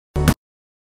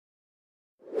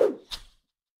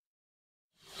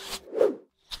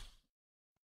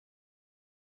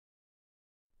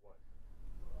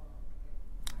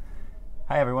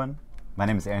Hi everyone, my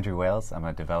name is Andrew Wales. I'm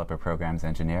a developer programs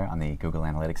engineer on the Google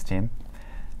Analytics team.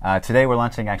 Today we're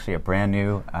launching actually a brand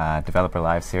new developer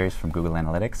live series from Google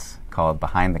Analytics called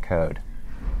Behind the Code.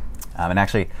 And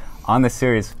actually on this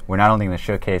series we're not only going to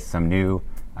showcase some new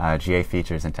GA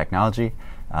features and technology,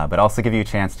 but also give you a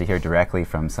chance to hear directly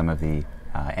from some of the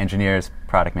engineers,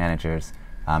 product managers,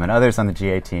 and others on the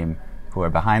GA team who are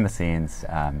behind the scenes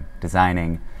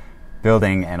designing,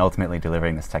 building, and ultimately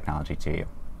delivering this technology to you.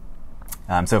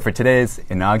 So for today's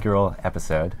inaugural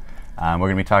episode, we're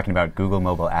going to be talking about Google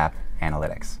Mobile App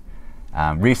Analytics.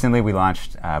 Recently we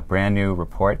launched brand new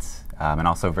reports and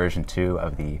also version 2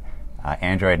 of the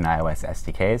Android and iOS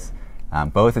SDKs.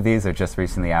 Both of these are just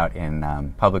recently out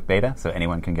in public beta, so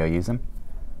anyone can go use them.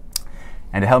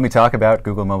 And to help me talk about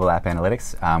Google Mobile App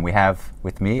Analytics, we have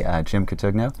with me Jim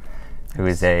Cotugno, who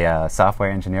is a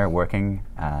software engineer working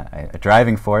a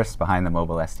driving force behind the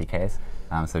mobile SDKs.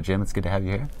 So Jim, it's good to have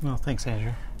you here. Well, thanks,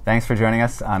 Andrew. Thanks for joining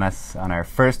us on our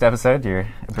first episode. You're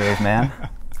a brave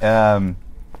man.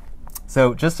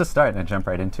 So just to start and jump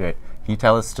right into it, can you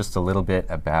tell us just a little bit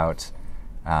about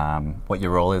what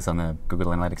your role is on the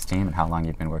Google Analytics team and how long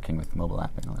you've been working with mobile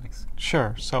app analytics?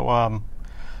 Sure. So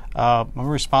I'm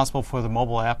responsible for the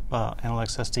mobile app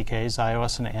analytics SDKs,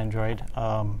 iOS and Android.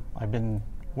 I've been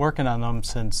working on them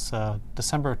since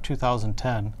December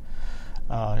 2010.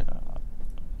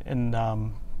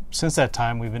 Since that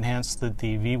time, we've enhanced the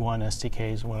V1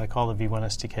 SDKs, what I call the V1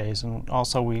 SDKs, and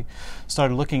also we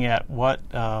started looking at what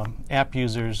app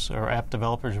users or app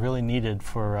developers really needed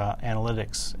for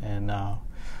analytics, and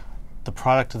the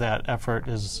product of that effort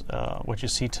is what you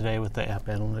see today with the App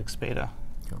Analytics Beta.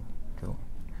 Cool.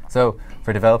 So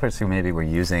for developers who maybe were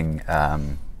using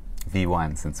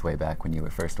V1 since way back when you were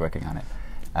first working on it,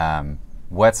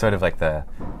 what's sort of like the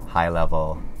high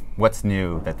level, what's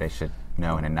new that they should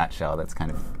know in a nutshell that's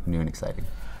kind of new and exciting?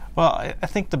 Well, I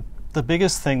think the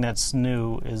biggest thing that's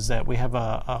new is that we have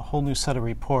a whole new set of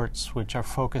reports which are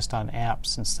focused on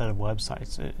apps instead of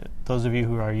websites. Those of you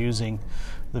who are using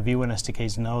the V1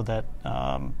 SDKs know that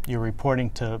you're reporting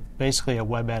to basically a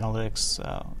web analytics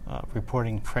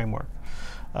reporting framework.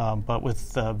 But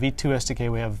with V2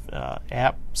 SDK, we have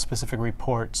app-specific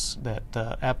reports that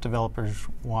app developers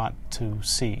want to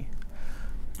see.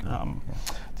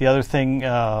 The other thing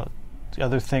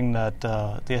that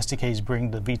the SDKs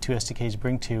bring, the V2 SDKs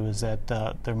bring to you, is that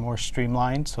they're more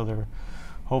streamlined, so they're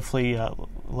hopefully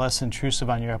less intrusive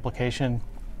on your application,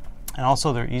 and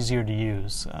also they're easier to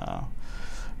use.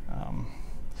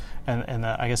 And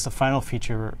I guess the final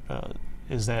feature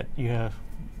is that you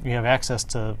have access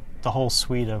to the whole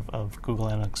suite of Google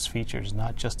Analytics features,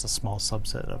 not just a small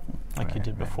subset of them like you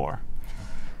did before.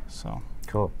 So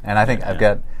cool. And I think I've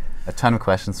got a ton of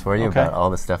questions for you about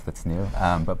all the stuff that's new.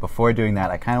 But before doing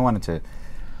that, I kind of wanted to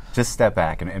just step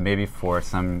back and maybe for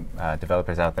some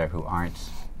developers out there who aren't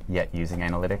yet using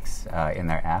analytics in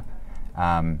their app,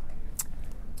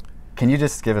 can you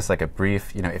just give us like a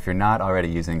brief, if you're not already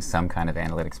using some kind of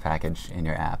analytics package in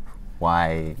your app,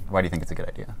 why do you think it's a good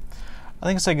idea? I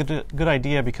think it's a good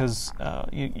idea because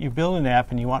you build an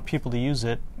app and you want people to use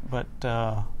it, but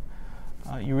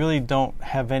you really don't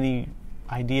have any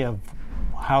idea of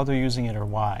how they're using it or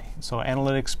why. So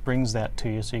analytics brings that to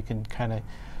you, so you can kind of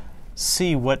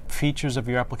see what features of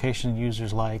your application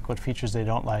users like, what features they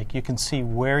don't like. You can see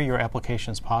where your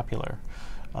application is popular.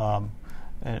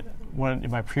 In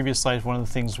my previous slides, one of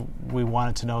the things we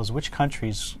wanted to know is which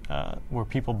countries were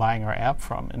people buying our app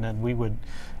from, and then we would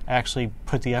actually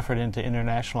put the effort in to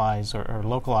internationalize or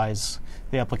localize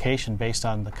the application based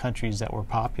on the countries that were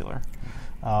popular.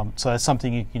 So that's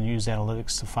something you can use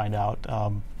analytics to find out.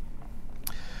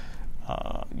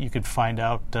 You could find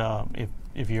out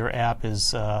if your app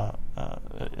is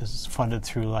funded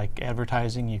through like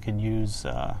advertising. You can use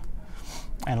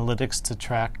analytics to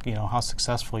track, how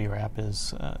successful your app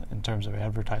is in terms of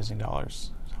advertising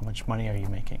dollars. How much money are you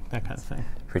making? That kind of thing.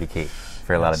 Pretty key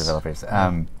for a lot of developers.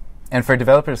 And for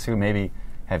developers who maybe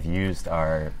have used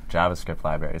our JavaScript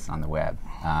libraries on the web,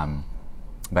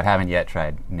 but haven't yet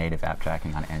tried native app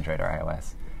tracking on Android or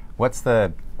iOS,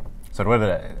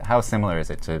 how similar is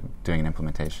it to doing an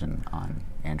implementation on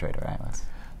Android or iOS?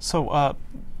 So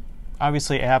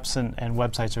obviously apps and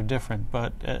websites are different,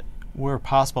 but where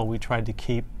possible we tried to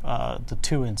keep the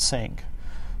two in sync.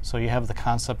 So you have the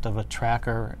concept of a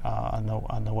tracker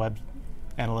on the web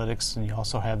analytics, and you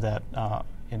also have that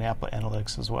in app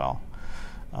analytics as well.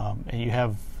 And you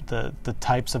have the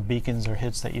types of beacons or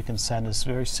hits that you can send is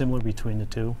very similar between the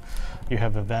two. You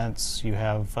have events, you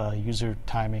have user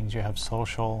timings, you have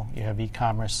social, you have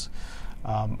e-commerce,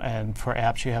 and for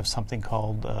apps you have something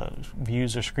called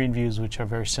views or screen views, which are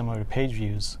very similar to page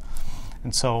views.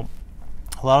 And so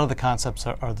A lot of the concepts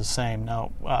are the same.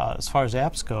 Now, as far as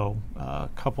apps go, a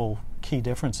couple key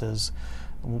differences.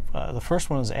 The first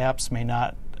one is apps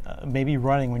may be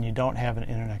running when you don't have an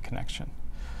internet connection.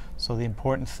 So the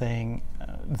important thing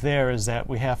there is that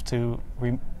we have to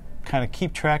kind of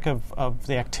keep track of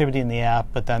the activity in the app,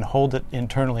 but then hold it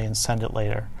internally and send it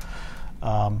later.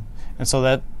 And so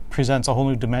that presents a whole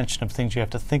new dimension of things you have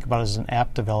to think about as an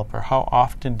app developer. How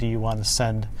often do you want to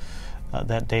send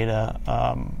that data?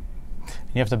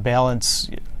 You have to balance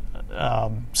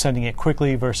sending it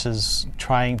quickly versus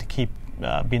trying to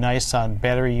be nice on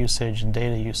battery usage and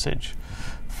data usage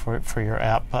for your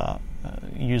app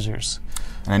users.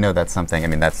 And I know that's something. I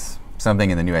mean, that's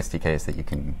something in the new SDKs that you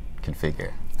can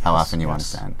configure. How often you want to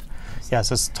send.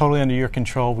 Yes, it's totally under your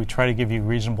control. We try to give you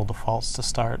reasonable defaults to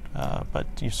start, but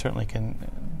you certainly can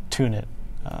tune it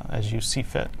as you see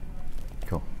fit.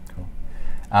 Cool.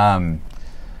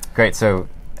 Great. So,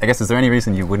 I guess, is there any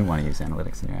reason you wouldn't want to use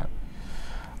analytics in your app?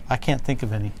 I can't think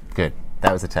of any. Good.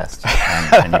 That was a test.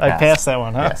 And you I passed that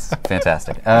one, huh? Yes.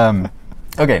 Fantastic.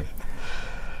 Okay.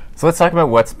 So let's talk about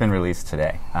what's been released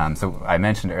today. So I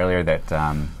mentioned earlier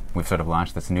that we've sort of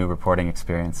launched this new reporting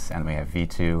experience, and we have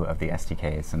V2 of the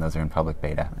SDKs, and those are in public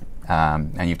beta.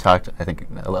 And you've talked, I think,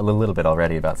 a little bit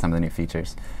already about some of the new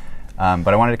features. But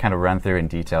I wanted to kind of run through in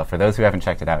detail. For those who haven't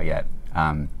checked it out yet,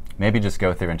 maybe just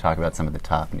go through and talk about some of the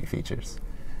top new features.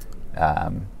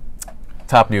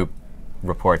 Top new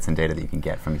reports and data that you can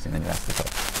get from using the new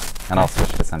SDK. And I'll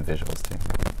switch to some visuals, too.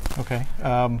 Okay.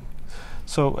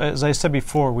 So as I said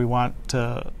before, we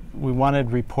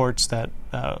wanted reports that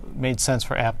made sense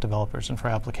for app developers and for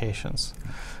applications,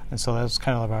 and so that's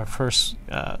kind of our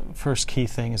first key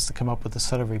thing, is to come up with a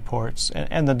set of reports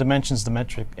and the dimensions,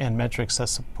 metrics that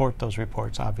support those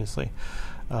reports, obviously.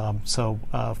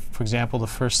 For example, the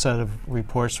first set of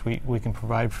reports we can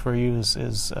provide for you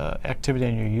is activity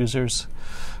on your users.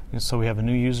 And so we have a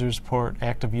new users report,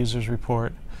 active users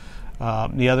report.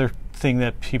 The other thing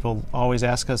that people always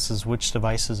ask us is which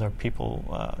devices are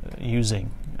people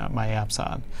using my apps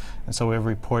on, and so we have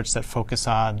reports that focus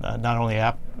on not only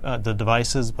the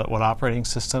devices, but what operating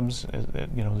systems.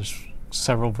 There's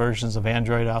several versions of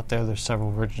Android out there. There's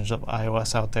several versions of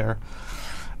iOS out there,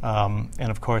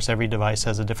 and of course, every device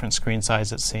has a different screen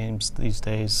size, it seems, these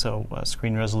days. So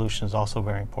screen resolution is also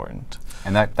very important.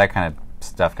 And that kind of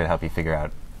stuff could help you figure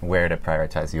out where to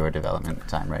prioritize your development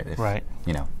time, right? Right.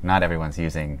 Not everyone's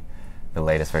using the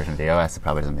latest version of the OS. It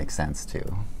probably doesn't make sense to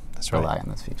rely on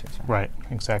those features. Right.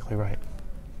 Exactly right.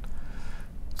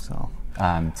 So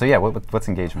what's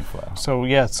engagement flow? So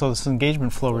this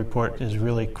engagement flow report is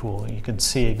really cool. You can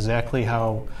see exactly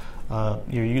how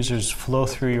your users flow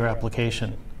through your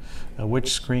application.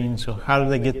 Which screens, how do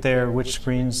they get there? Which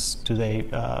screens do they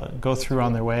go through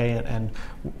on their way? And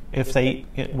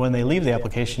when they leave the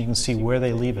application, you can see where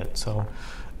they leave it. So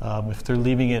if they're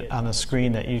leaving it on a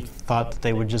screen that you thought that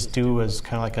they would just do as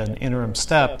kind of like an interim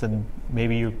step, then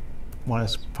maybe you want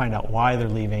to find out why they're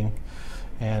leaving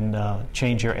and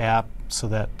change your app so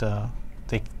that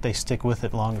they stick with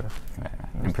it longer. Right.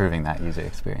 Improving that user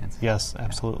experience. Yes,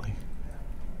 absolutely.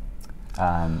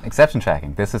 Exception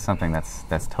tracking. This is something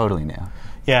that's totally new.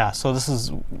 Yeah, so this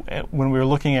is when we were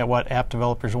looking at what app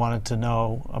developers wanted to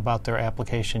know about their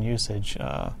application usage.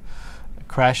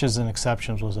 Crashes and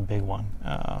exceptions was a big one.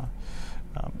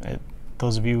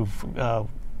 Those of you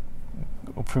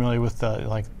familiar with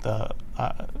the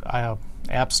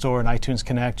App Store and iTunes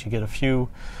Connect, you get a few.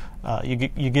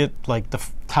 You get like the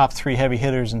top 3 heavy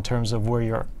hitters in terms of where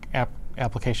your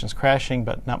application's crashing,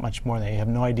 but not much more. They have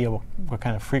no idea what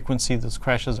kind of frequency those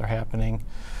crashes are happening.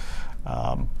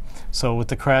 So with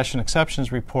the crash and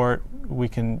exceptions report, you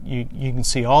can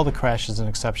see all the crashes and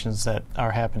exceptions that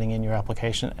are happening in your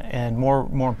application, and more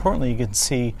importantly, you can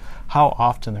see how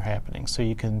often they're happening. So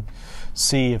you can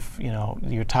see if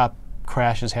your top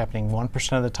crash is happening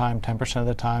 1% of the time, 10% of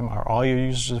the time. Are all your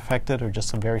users affected, or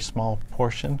just a very small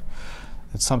portion?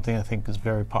 It's something I think is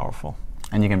very powerful.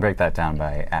 And you can break that down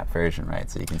by app version, right?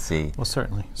 So you can see. Well,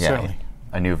 certainly.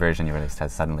 A new version you released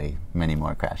has suddenly many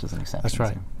more crashes and exceptions. That's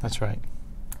right. That's right.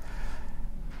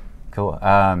 Cool.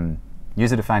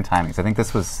 User-defined timings. I think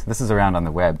this is around on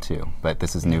the web too, but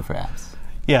this is new for apps.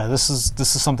 Yeah, this is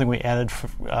something we added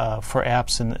for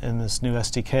apps in this new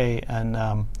SDK, and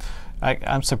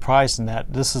I'm surprised in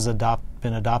that this has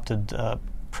been adopted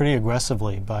pretty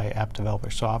aggressively by app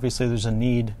developers. So obviously, there's a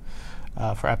need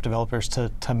for app developers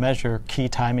to measure key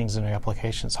timings in their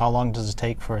applications. How long does it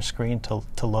take for a screen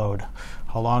to load?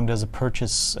 How long does a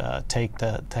purchase take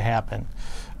to happen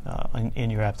in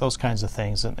your app? Those kinds of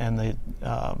things, and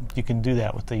you can do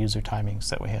that with the user timings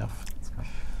that we have.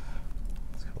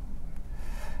 That's cool.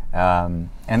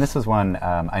 And this was one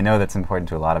I know that's important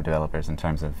to a lot of developers in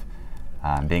terms of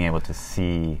being able to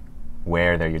see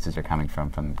where their users are coming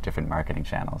from different marketing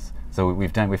channels. So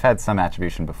we've had some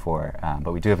attribution before,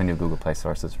 but we do have a new Google Play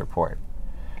Sources report.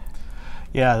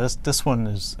 Yeah, this one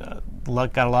is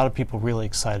got a lot of people really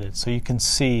excited. So you can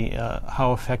see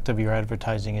how effective your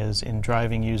advertising is in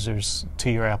driving users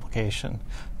to your application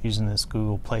using this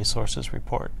Google Play Sources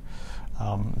report.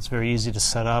 It's very easy to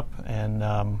set up, and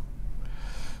as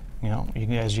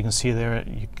you can see there,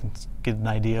 you can get an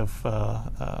idea of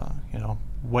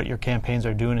what your campaigns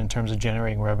are doing in terms of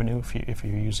generating revenue if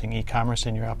you're using e-commerce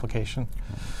in your application.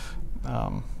 You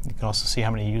can also see how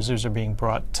many users are being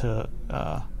brought to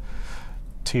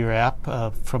your app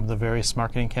from the various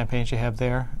marketing campaigns you have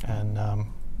there, and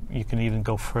you can even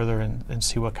go further and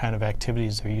see what kind of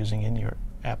activities they're using in your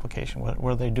application. What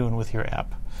are they doing with your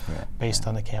app based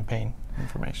on the campaign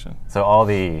information? So all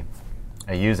a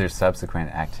user's subsequent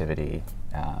activity,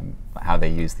 how they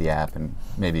use the app, and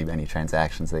maybe any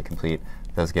transactions they complete,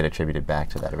 those get attributed back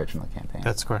to that original campaign.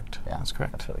 That's correct. Yeah, that's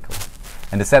correct. That's really cool.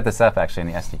 And to set this up, actually, in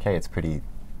the SDK, it's pretty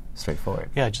straightforward.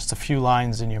 Yeah, just a few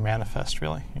lines in your manifest,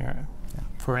 really,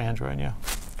 for Android. Yeah.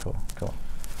 Cool.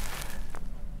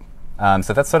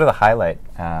 So that's sort of the highlight,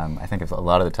 I think, of a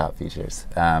lot of the top features.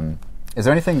 Is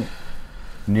there anything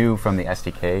new from the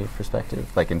SDK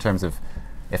perspective, like in terms of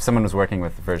if someone was working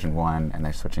with version 1 and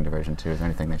they're switching to version 2, is there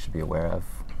anything they should be aware of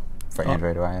for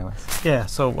Android or iOS? Yeah,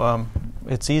 so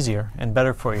it's easier and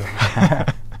better for you.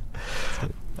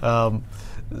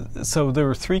 So there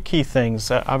were 3 key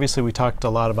things. Obviously, we talked a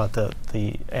lot about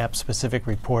the app-specific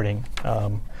reporting.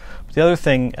 The other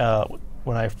thing,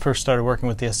 when I first started working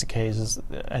with the SDKs, is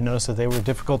I noticed that they were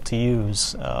difficult to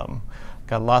use.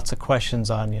 Got lots of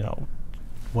questions on,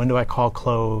 when do I call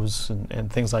close and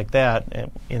things like that.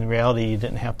 And in reality, you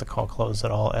didn't have to call close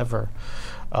at all ever.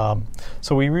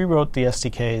 So we rewrote the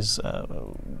SDKs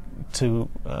to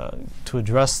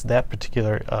address that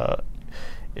particular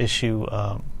issue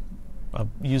of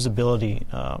usability.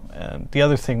 And the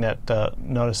other thing that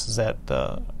noticed is that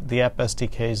the app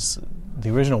SDKs, the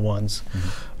original ones,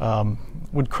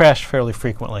 would crash fairly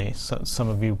frequently. So some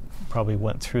of you probably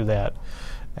went through that.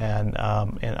 And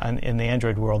in the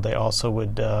Android world, they also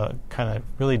would kind of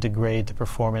really degrade the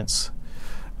performance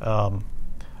of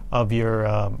your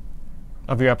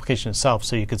application itself.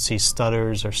 So you could see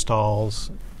stutters or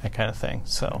stalls, that kind of thing.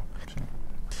 So,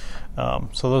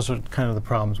 so those are kind of the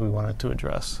problems we wanted to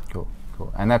address. Cool.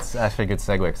 And that's actually a good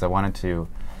segue, because I wanted to,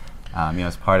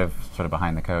 as part of sort of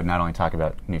behind the code, not only talk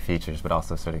about new features, but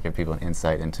also sort of give people an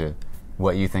insight into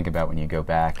what you think about when you go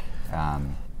back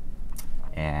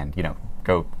and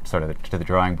go sort of to the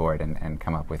drawing board and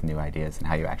come up with new ideas and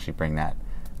how you actually bring that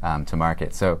to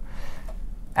market. So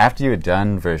after you had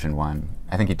done version 1,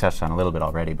 I think you touched on a little bit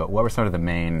already, but what were sort of the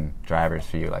main drivers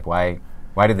for you? Like why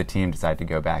did the team decide to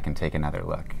go back and take another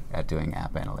look at doing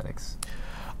app analytics?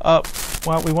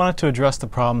 Well, we wanted to address the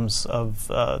problems of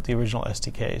the original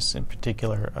SDKs in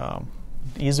particular.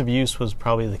 Ease of use was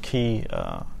probably the key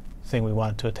thing we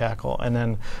wanted to tackle. And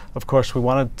then, of course,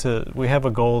 we have a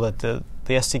goal that the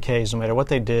SDKs, no matter what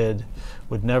they did,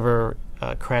 would never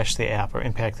crash the app or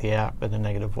impact the app in a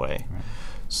negative way. Right.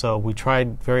 So we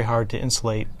tried very hard to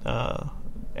insulate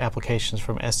applications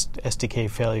from SDK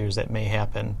failures that may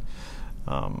happen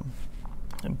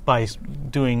by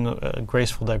doing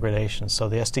graceful degradation. So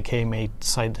the SDK may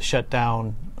decide to shut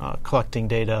down collecting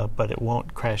data, but it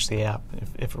won't crash the app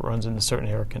if it runs into certain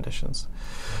error conditions.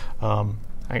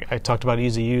 I talked about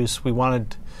easy use. We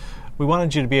wanted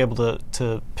you to be able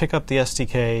to pick up the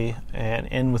SDK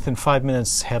and within 5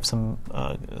 minutes have some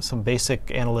basic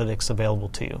analytics available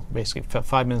to you. Basically,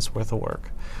 5 minutes worth of work.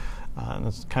 And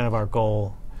that's kind of our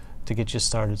goal to get you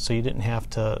started. So you didn't have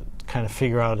to kind of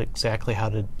figure out exactly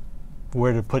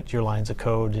where to put your lines of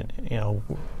code. And,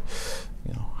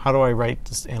 how do I write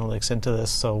this analytics into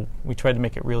this? So we tried to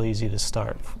make it really easy to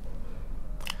start.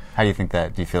 How do you think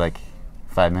that? Do you feel like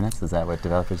 5 minutes? Is that what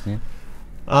developers need?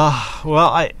 Well,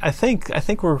 I think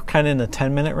we're kind of in the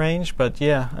 10-minute range, but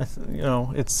yeah, I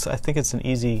think it's an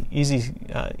easy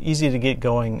to get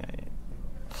going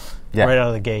right out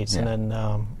of the gates, and then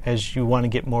as you want to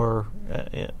get more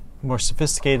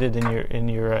sophisticated in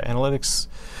your analytics,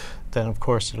 then of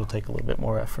course it'll take a little bit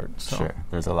more effort. So. Sure,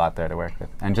 there's a lot there to work with,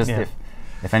 and just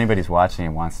if anybody's watching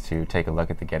and wants to take a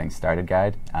look at the Getting Started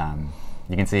guide,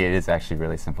 you can see it is actually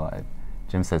really simple.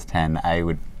 Jim says 10. I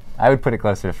would put it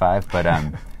closer to 5, but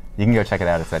you can go check it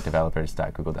out. It's at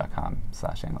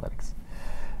developers.google.com/analytics.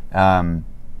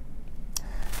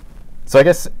 So I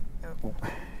guess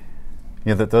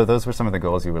those were some of the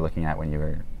goals you were looking at when you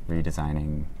were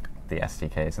redesigning the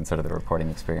SDKs and sort of the reporting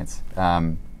experience.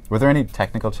 Were there any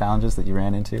technical challenges that you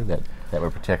ran into that were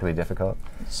particularly difficult?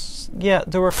 Yeah,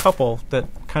 there were a couple that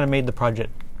kind of made the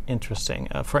project interesting.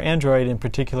 For Android in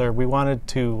particular, we wanted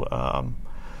to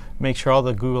make sure all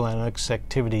the Google Analytics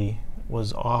activity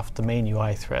was off the main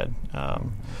UI thread. The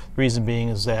reason being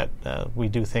is that we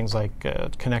do things like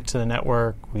connect to the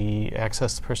network, we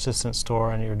access the persistent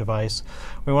store on your device.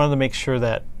 We wanted to make sure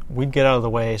that we'd get out of the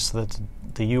way so that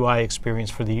the UI experience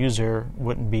for the user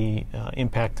wouldn't be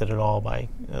impacted at all by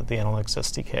the Analytics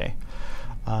SDK.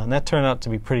 And that turned out to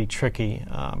be pretty tricky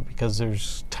because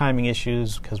there's timing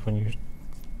issues, because when you're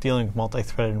dealing with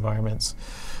multi-threaded environments,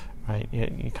 right,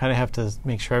 you kind of have to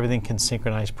make sure everything can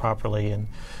synchronize properly. And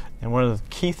one of the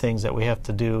key things that we have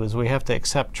to do is we have to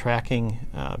accept tracking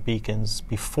beacons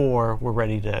before we're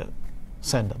ready to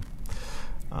send them.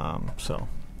 So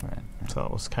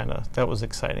it was that was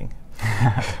exciting.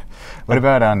 What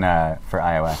about for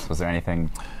iOS? Was there anything?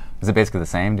 Is it basically the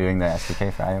same doing the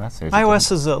SDK for iOS? Or is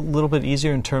iOS is a little bit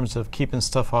easier in terms of keeping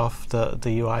stuff off the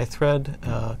UI thread,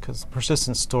 because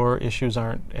persistent store issues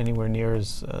aren't anywhere near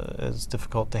as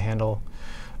difficult to handle.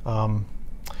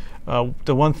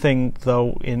 The one thing,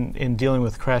 though, in dealing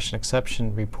with crash and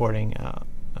exception reporting,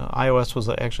 iOS was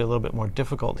actually a little bit more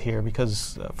difficult here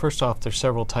because, first off, there's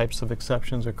several types of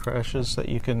exceptions or crashes that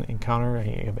you can encounter.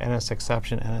 You have NS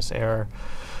exception, NS error.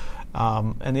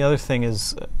 And the other thing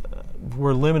is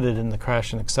we're limited in the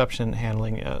crash and exception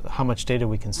handling how much data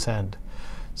we can send.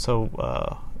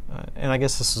 So, and I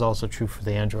guess this is also true for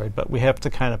the Android, but we have to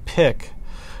kind of pick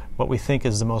what we think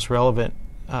is the most relevant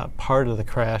part of the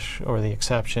crash or the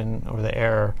exception or the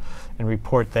error and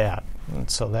report that. And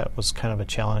so that was kind of a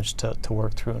challenge to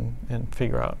work through and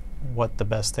figure out what the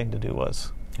best thing to do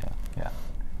was. Yeah.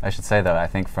 I should say, though, I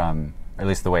think from, or at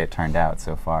least the way it turned out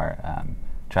so far,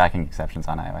 tracking exceptions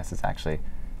on iOS is actually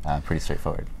pretty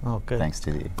straightforward. Oh, good. Thanks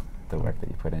to the work that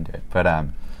you put into it. But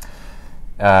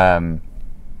let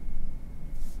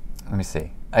me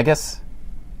see. I guess,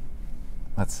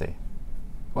 let's see.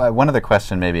 Well, one other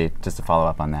question, maybe just to follow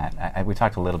up on that. We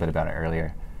talked a little bit about it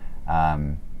earlier,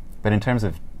 but in terms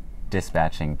of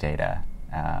dispatching data,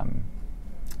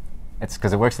 it's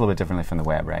because it works a little bit differently from the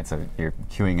web, right? So you're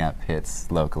queuing up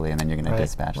hits locally, and then you're going to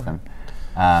dispatch them.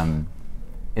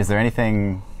 Is there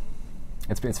anything?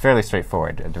 It's fairly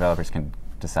straightforward. Developers can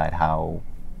decide how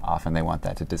often they want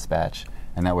that to dispatch,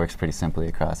 and that works pretty simply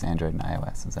across Android and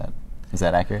iOS. Is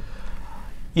that accurate?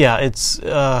 Yeah, it's.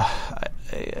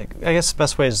 I guess the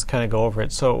best way is to kind of go over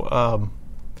it. So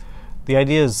the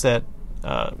idea is that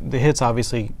the hits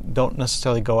obviously don't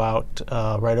necessarily go out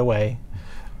right away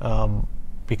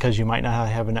because you might not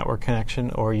have a network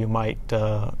connection, or you might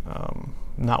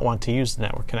not want to use the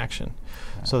network connection.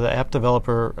 Right. So the app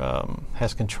developer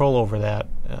has control over that.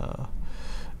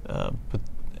 Let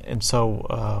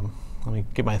me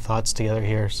get my thoughts together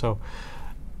here. So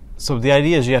the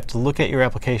idea is you have to look at your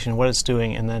application, what it's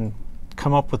doing, and then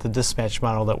come up with a dispatch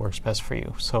model that works best for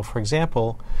you. So, for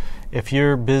example, if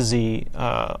you're busy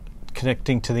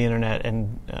connecting to the internet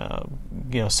and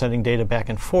sending data back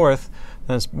and forth,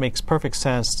 then it makes perfect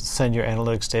sense to send your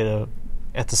analytics data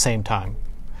at the same time.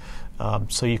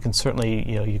 So you can certainly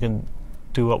you can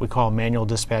do what we call manual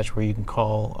dispatch, where you can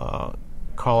call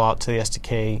out to the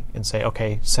SDK and say,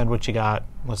 okay, send what you got,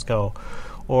 let's go.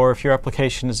 Or if your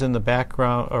application is in the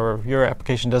background, or if your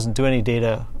application doesn't do any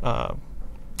data,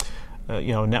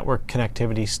 network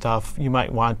connectivity stuff, you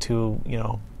might want to,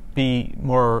 be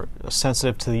more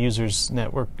sensitive to the user's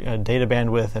network data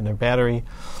bandwidth and their battery,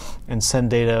 and send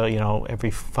data, every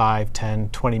 5, 10,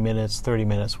 20 minutes, 30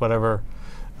 minutes, whatever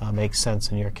makes sense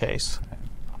in your case.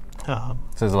 So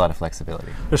there's a lot of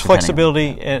flexibility. There's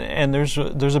flexibility, and there's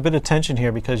a bit of tension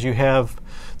here, because you have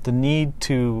the need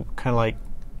to kind of like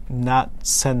not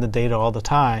send the data all the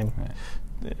time, right,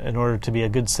 in order to be a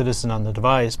good citizen on the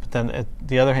device, but then at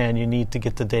the other hand, you need to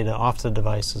get the data off the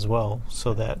device as well,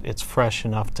 so that it's fresh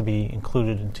enough to be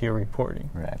included into your reporting.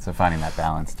 Right, so finding that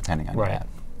balance depending on your app.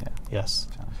 Yeah. Yes.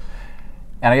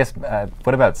 And I guess,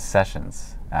 what about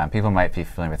sessions? People might be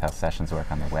familiar with how sessions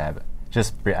work on the web.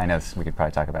 I know we could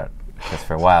probably talk about this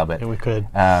for a while, but yeah, we could.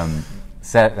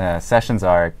 Sessions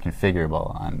are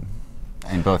configurable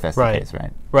in both SDKs,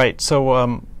 right? Right.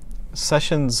 So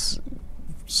sessions.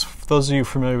 For those of you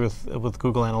familiar with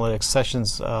Google Analytics,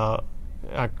 sessions are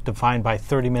defined by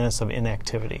 30 minutes of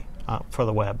inactivity for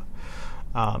the web.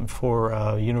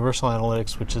 For Universal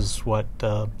Analytics, which is what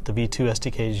the V2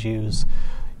 SDKs use,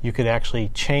 you could actually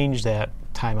change that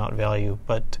timeout value.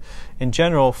 But in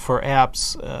general, for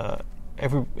apps,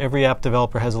 every app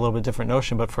developer has a little bit different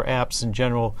notion, but for apps in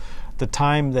general, the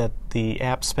time that the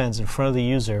app spends in front of the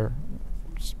user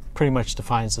pretty much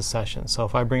defines the session. So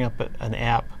if I bring up an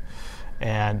app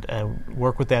and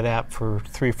work with that app for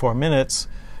 3 or 4 minutes,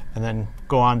 and then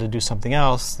go on to do something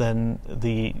else, then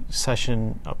the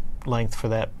session length for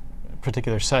that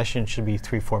particular session should be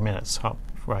 3 or 4 minutes,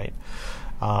 right?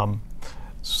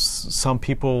 Some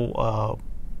people,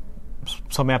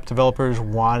 some app developers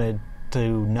wanted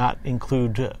to not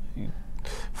include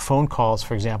phone calls,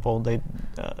 for example. They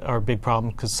are a big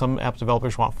problem because some app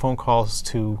developers want phone calls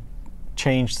to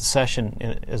change the session,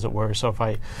 as it were. So if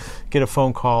I get a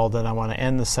phone call, then I want to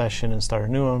end the session and start a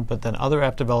new one. But then other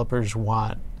app developers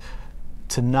want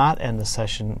to not end the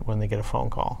session when they get a phone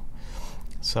call.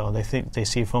 So they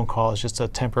see a phone call as just a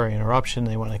temporary interruption.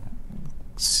 They want to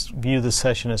view the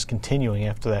session as continuing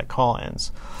after that call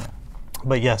ends. Yeah.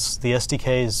 But yes, the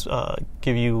SDKs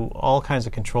give you all kinds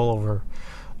of control over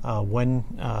when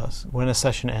a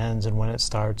session ends and when it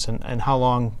starts, and how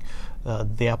long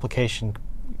the application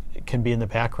can be in the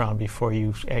background before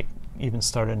you even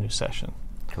start a new session.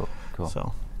 Cool, cool.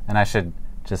 So, and I should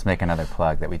just make another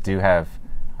plug that we do have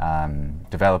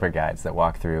developer guides that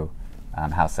walk through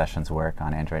how sessions work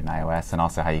on Android and iOS, and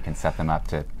also how you can set them up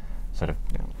to sort of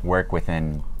work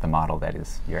within the model that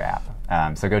is your app.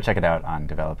 So go check it out on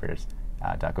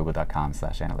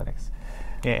developers.google.com/analytics.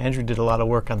 Yeah, Andrew did a lot of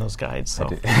work on those guides. So.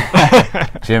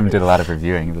 Jim did a lot of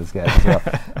reviewing of those guides as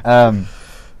well.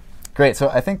 Great. So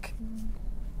I think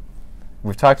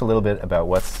we've talked a little bit about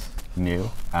what's new,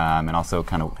 and also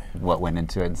kind of what went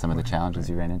into it and some of the challenges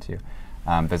you ran into.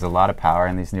 There's a lot of power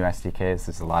in these new SDKs.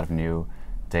 There's a lot of new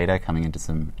data coming into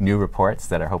some new reports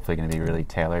that are hopefully going to be really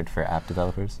tailored for app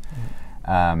developers.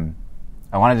 I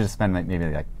wanted to just spend maybe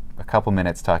like a couple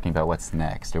minutes talking about what's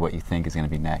next, or what you think is going to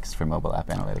be next for mobile app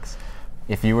analytics.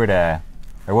 If you were to,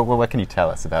 or what can you tell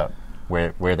us about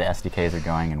where the SDKs are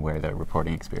going and where the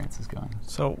reporting experience is going?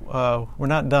 So we're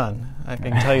not done. I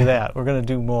can tell you that. We're going to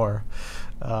do more.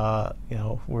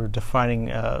 We're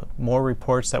defining more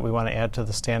reports that we want to add to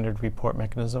the standard report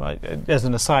mechanism. As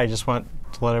an aside, I just want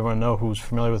to let everyone know who's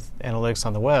familiar with analytics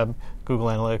on the web, Google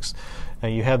Analytics,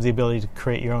 you have the ability to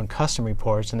create your own custom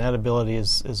reports, and that ability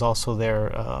is also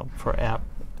there for app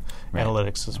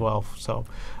analytics as well. So,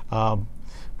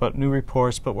 but new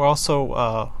reports. But we're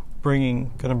also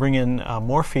going to bring in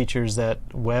more features that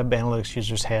web analytics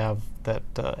users have that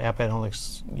app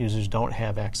analytics users don't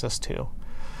have access to.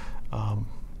 And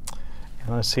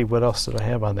let's see, what else did I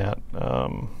have on that?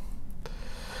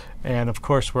 And of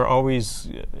course, we're always,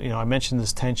 I mentioned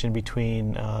this tension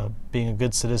between being a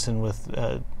good citizen with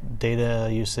data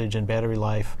usage and battery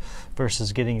life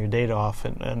versus getting your data off,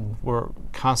 and we're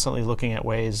constantly looking at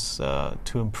ways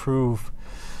to improve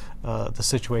the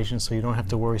situation so you don't have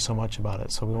to worry so much about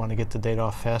it. So we want to get the data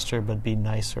off faster, but be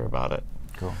nicer about it.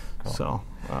 Cool. So,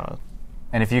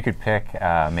 and if you could pick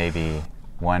maybe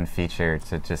one feature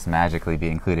to just magically be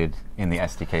included in the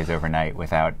SDKs overnight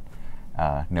without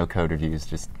no code reviews,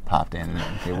 just popped in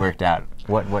and it worked out,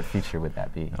 what feature would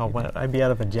that be? Oh, well, I'd be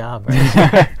out of a job.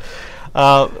 Right?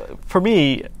 For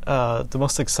me, the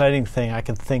most exciting thing I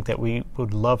can think that we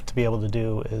would love to be able to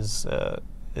do is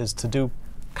to do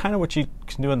kind of what you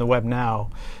can do on the web now.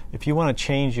 If you want to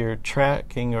change your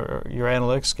tracking or your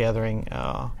analytics gathering,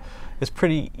 it's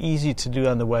pretty easy to do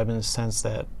on the web in the sense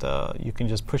that you can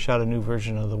just push out a new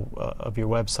version of your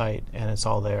website and it's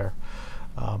all there.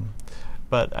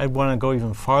 But I want to go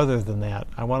even farther than that.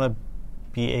 I want to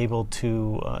be able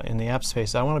to, in the app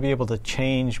space, I want to be able to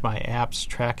change my app's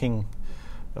tracking,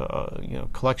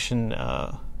 collection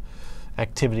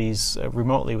activities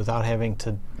remotely without having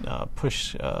to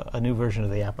push a new version of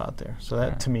the app out there. So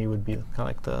that, to me, would be kind of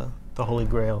like the holy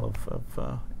grail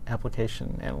of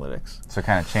application analytics. So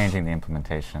kind of changing the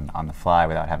implementation on the fly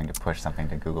without having to push something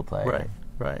to Google Play.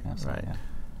 Right. Yeah.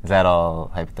 Is that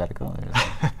all hypothetical?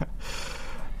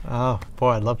 Oh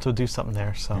boy, I'd love to do something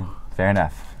there. So fair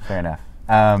enough.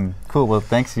 Cool. Well,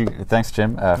 thanks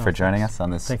Jim for joining us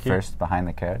on this first Behind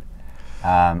the Code.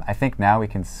 I think now we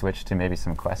can switch to maybe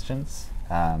some questions.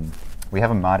 We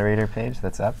have a moderator page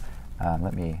that's up.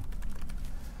 Let me.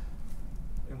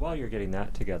 And while you're getting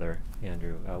that together,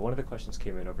 Andrew, one of the questions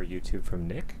came in over YouTube from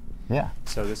Nick. Yeah.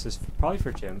 So this is probably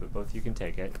for Jim, but both you can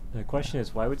take it. The question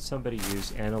is, why would somebody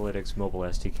use Analytics Mobile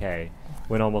SDK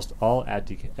when almost all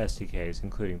SDKs,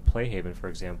 including Playhaven, for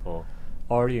example,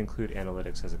 already include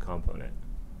analytics as a component?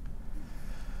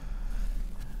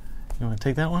 You want to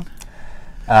take that one?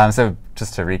 So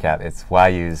just to recap, it's why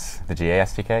use the GA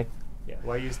SDK? Yeah,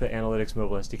 why use the Analytics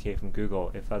Mobile SDK from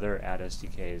Google if other ad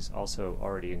SDKs also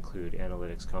already include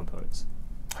analytics components?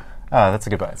 Oh, that's a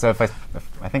good point. So I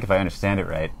think if I understand it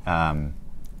right,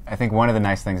 I think one of the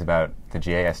nice things about the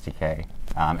GA SDK,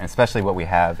 and especially what we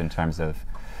have in terms of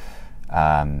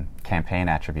campaign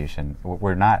attribution,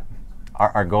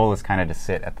 our goal is kind of to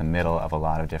sit at the middle of a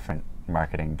lot of different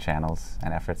marketing channels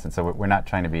and efforts, and so we're not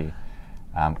trying to be.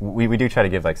 We do try to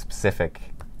give like specific,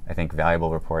 I think,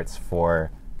 valuable reports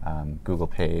for Google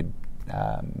paid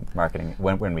marketing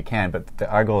when we can, but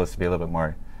our goal is to be a little bit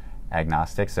more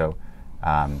agnostic. So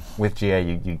with GA,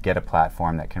 you get a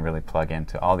platform that can really plug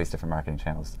into all these different marketing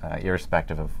channels,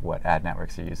 irrespective of what ad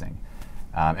networks you're using,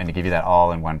 and to give you that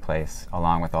all in one place,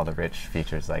 along with all the rich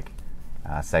features like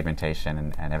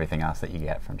segmentation and everything else that you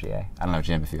get from GA. I don't know,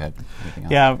 Jim, if you had anything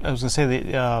else. Yeah, I was going to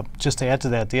say that just to add to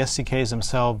that, the SDKs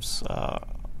themselves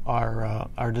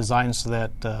are designed so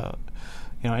that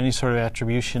any sort of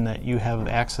attribution that you have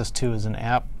access to as an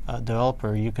app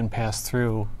developer, you can pass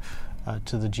through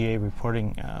to the GA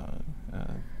reporting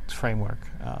framework.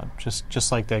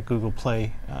 Just like that Google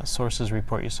Play sources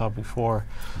report you saw before,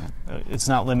 it's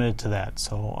not limited to that.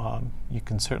 So you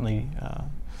can certainly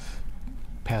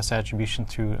pass attribution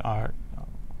through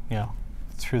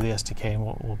through the SDK, and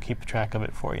we'll keep track of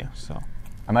it for you. So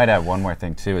I might add one more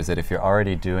thing too, is that if you're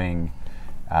already doing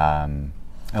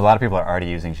a lot of people are already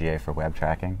using GA for web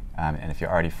tracking, and if you're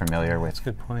already familiar with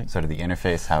sort of the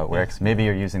interface, how it works, maybe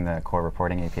you're using the core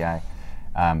reporting API.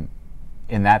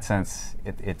 In that sense,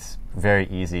 it's very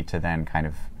easy to then kind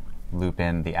of loop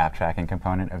in the app tracking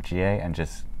component of GA and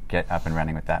just get up and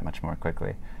running with that much more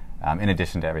quickly, in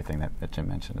addition to everything that Jim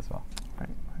mentioned as well. Right.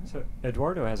 So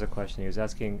Eduardo has a question. He was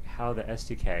asking how the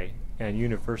SDK and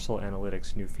Universal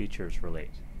Analytics new features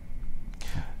relate.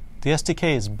 The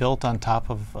SDK is built on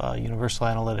top of Universal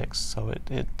Analytics, so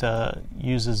it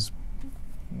uses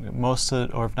most of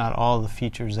it, or if not all of the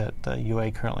features that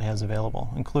UA currently has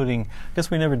available, including, I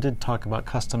guess we never did talk about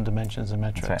custom dimensions and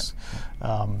metrics.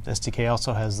 Right. The SDK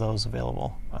also has those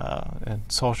available, and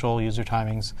social, user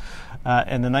timings.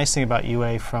 And the nice thing about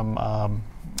UA from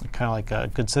kind of like a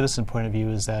good citizen point of view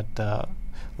is that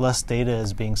less data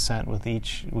is being sent with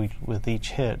each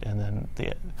hit, and then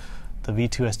the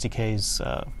V2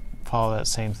 SDKs follow that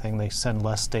same thing. They send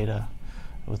less data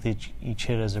with each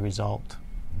hit as a result.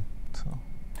 So.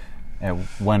 And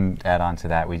one add-on to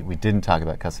that, we didn't talk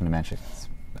about custom dimensions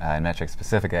and metrics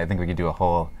specifically. I think we could do a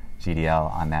whole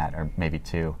GDL on that, or maybe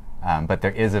two. But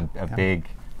there is a big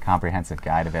comprehensive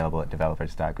guide available at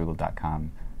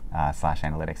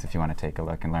developers.google.com/analytics if you want to take a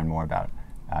look and learn more about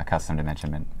custom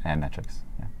dimension and metrics.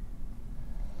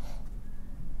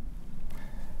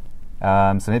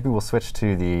 Yeah. So maybe we'll switch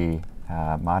to the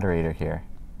moderator here.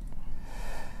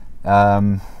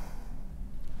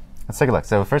 Let's take a look.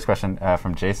 So first question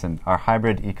from Jason. Our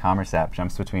hybrid e-commerce app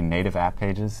jumps between native app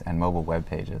pages and mobile web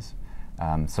pages.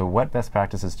 So what best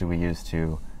practices do we use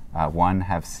to, one,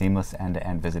 have seamless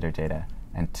end-to-end visitor data,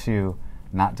 and two,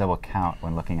 not double count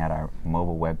when looking at our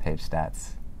mobile web page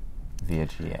stats via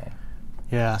GA?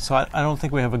 Yeah, so I don't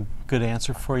think we have a good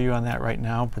answer for you on that right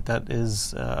now, but that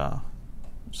is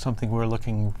something we're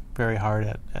looking very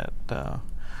hard at.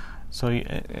 So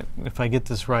if I get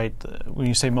this right, when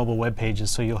you say mobile web pages,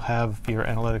 so you'll have your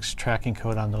analytics tracking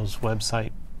code on those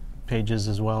website pages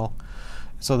as well.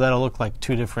 So that'll look like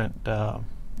two different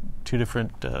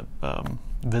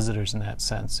visitors in that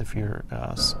sense. If you're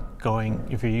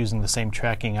using the same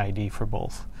tracking ID for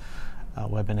both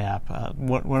web and app.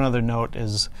 One other note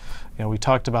is, we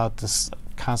talked about this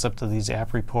concept of these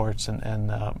app reports,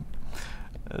 and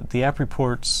the app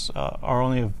reports are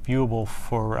only viewable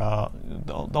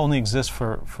only exist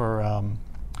for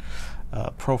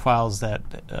profiles that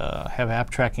have app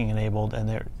tracking enabled,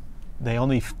 and they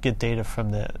only get data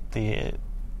from the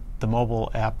mobile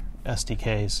app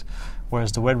SDKs,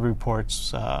 whereas the web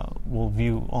reports will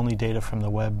view only data from the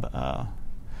web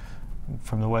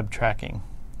tracking.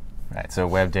 Right. So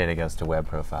web data goes to web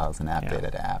profiles and app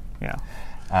data to app.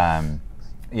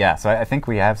 Yeah. So I think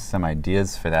we have some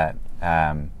ideas for that.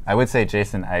 I would say,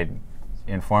 Jason, I've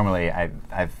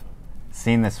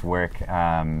seen this work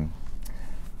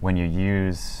when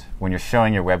you're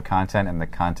showing your web content in the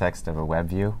context of a web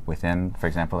view within, for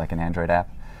example, like an Android app.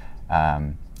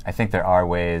 I think there are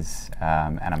ways,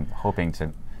 and I'm hoping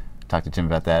to talk to Jim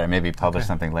about that, or maybe publish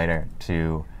something later,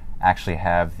 to actually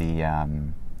have the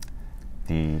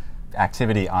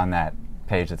activity on that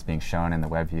page that's being shown in the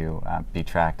web view be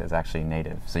tracked as actually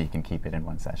native, so you can keep it in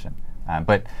one session.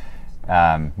 But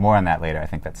more on that later. I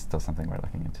think that's still something we're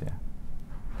looking into.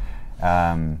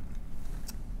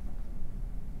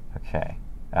 Okay.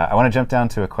 I want to jump down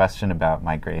to a question about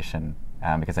migration,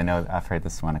 because I know I've heard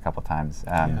this one a couple times.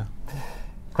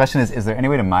 Question is there any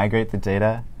way to migrate the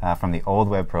data from the old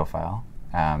web profile,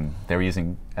 they were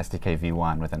using SDK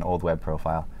v1 with an old web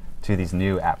profile, to these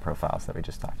new app profiles that we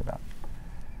just talked about?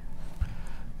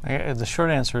 The short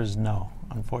answer is no,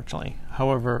 unfortunately.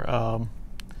 However,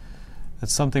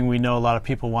 it's something we know a lot of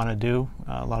people want to do.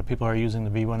 A lot of people are using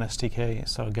the V1 SDK.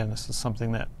 So again, this is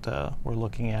something that we're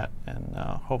looking at, and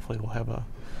hopefully we'll have a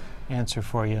answer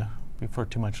for you before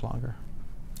too much longer.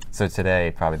 So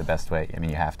today, probably the best way, I mean,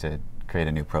 you have to create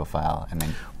a new profile and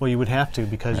then... Well, you would have to,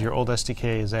 because your old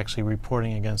SDK is actually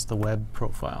reporting against the web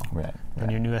profile. Right. And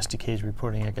your new SDK is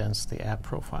reporting against the app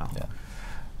profile. Yeah.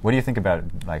 What do you think about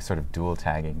like sort of dual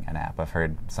tagging an app? I've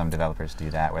heard some developers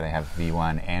do that, where they have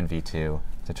V1 and V2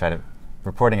 to try to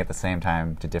reporting at the same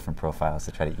time to different profiles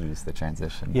to try to ease the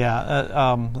transition.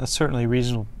 Yeah, that's certainly a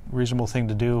reasonable thing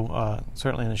to do,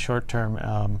 certainly in the short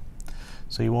term.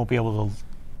 So you won't be able to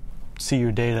see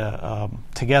your data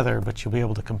together, but you'll be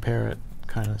able to compare it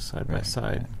kind of side by side.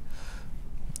 Right.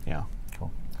 Yeah.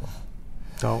 Cool.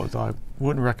 Though I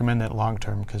wouldn't recommend that long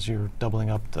term, because you're doubling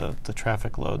up the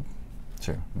traffic load.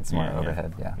 True. It's more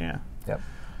overhead. Yeah. Yep.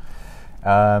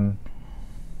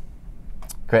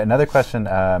 Great. Another question.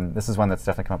 This is one that's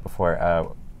definitely come up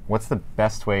before. What's the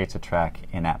best way to track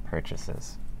in-app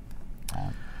purchases?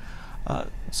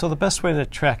 So the best way to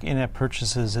track in-app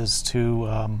purchases is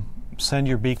to send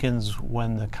your beacons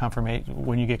when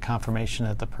you get confirmation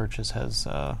that the purchase has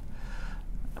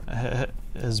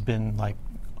been like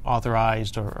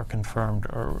authorized or confirmed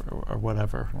or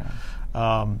whatever.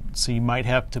 Right. So you might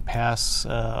have to pass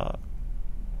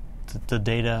the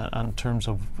data in terms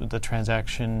of the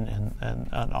transaction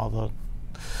and all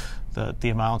the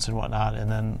amounts and whatnot,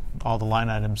 and then all the line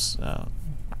items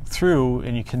through,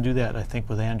 and you can do that, I think,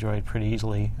 with Android pretty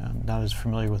easily. I'm not as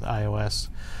familiar with iOS,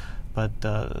 but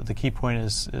the key point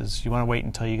is you want to wait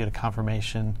until you get a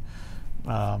confirmation,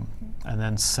 and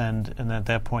then send, and at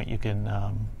that point you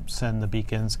can send the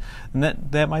beacons. And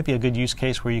that might be a good use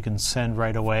case where you can send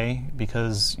right away,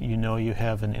 because you know you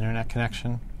have an internet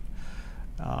connection.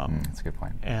 That's a good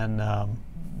point. And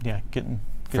getting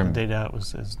the data out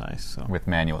is nice. So. With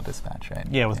manual dispatch, right?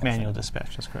 Yeah, with manual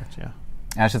dispatch, that's correct, yeah.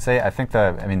 And I should say, I think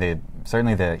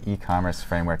certainly the e-commerce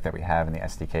framework that we have in the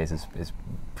SDKs is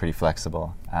pretty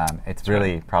flexible. It's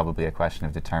really probably a question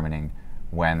of determining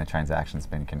when the transaction's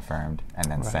been confirmed and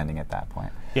then sending at that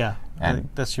point. Yeah, I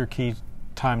think that's your key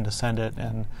time to send it.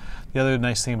 And the other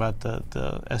nice thing about the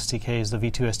SDKs, the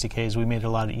V2 SDKs, we made it a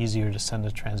lot easier to send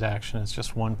a transaction. It's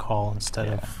just one call instead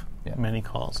of many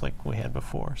calls like we had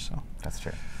before. So that's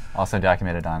true. Also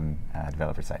documented on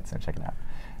developer sites, so check it out.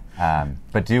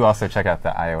 But do also check out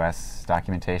the iOS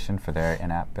documentation for their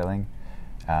in-app billing.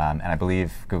 And I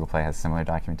believe Google Play has similar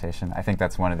documentation. I think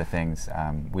that's one of the things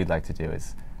we'd like to do,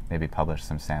 is maybe publish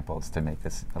some samples to make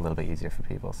this a little bit easier for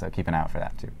people. So keep an eye out for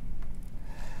that too.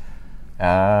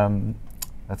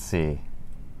 Let's see.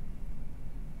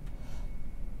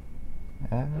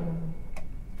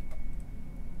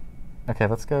 Okay,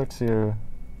 let's go to...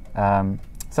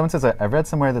 someone says, I read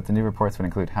somewhere that the new reports would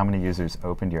include how many users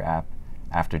opened your app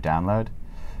after download,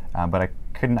 but I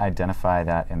couldn't identify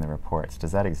that in the reports.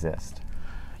 Does that exist?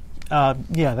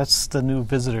 Yeah, that's the new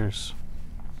visitors.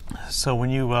 So when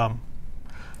you,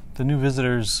 the new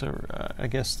visitors, or I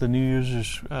guess the new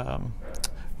users,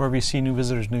 wherever you see new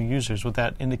visitors, new users, what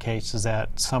that indicates is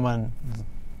that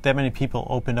that many people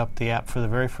opened up the app for the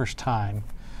very first time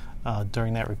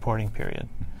during that reporting period.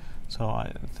 So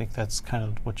I think that's kind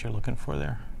of what you're looking for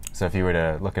there. So if you were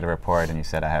to look at a report and you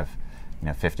said, I have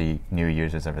 50 new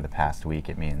users over the past week,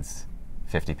 it means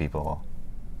 50 people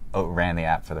ran the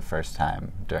app for the first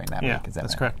time during that week. Is that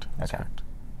that's right? Correct. Okay. That's correct.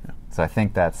 Yeah. So I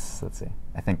think that's, let's see,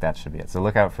 I think that should be it. So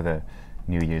look out for the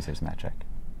new users metric.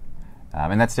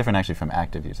 And that's different actually from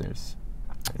active users.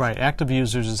 Right. Active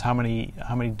users is how many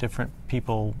different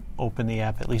people open the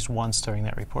app at least once during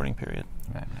that reporting period.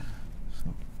 Right.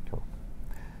 So. Cool.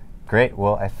 Great.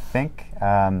 Well, I think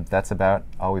that's about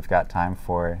all we've got time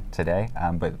for today.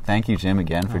 But thank you, Jim,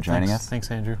 again for joining us.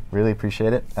 Thanks, Andrew. Really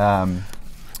appreciate it.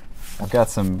 I've got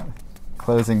some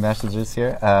closing messages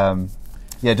here.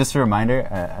 Yeah, just a reminder,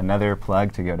 another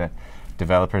plug to go to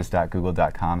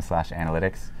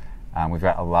developers.google.com/analytics. We've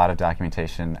got a lot of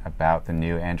documentation about the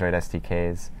new Android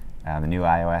SDKs, the new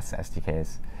iOS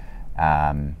SDKs.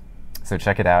 So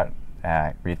check it out,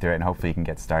 read through it, and hopefully you can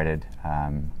get started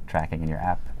tracking in your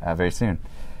app very soon.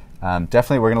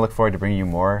 Definitely, we're going to look forward to bringing you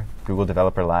more Google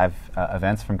Developer Live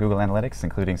events from Google Analytics,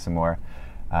 including some more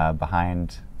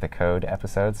behind the code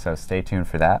episodes, so stay tuned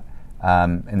for that.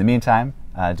 In the meantime,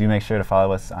 do make sure to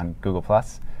follow us on Google+.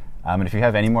 And if you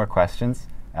have any more questions,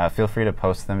 feel free to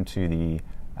post them to the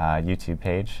YouTube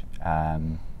page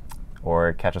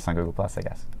or catch us on Google+, I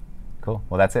guess. Cool.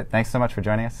 Well, that's it. Thanks so much for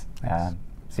joining us.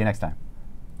 See you next time.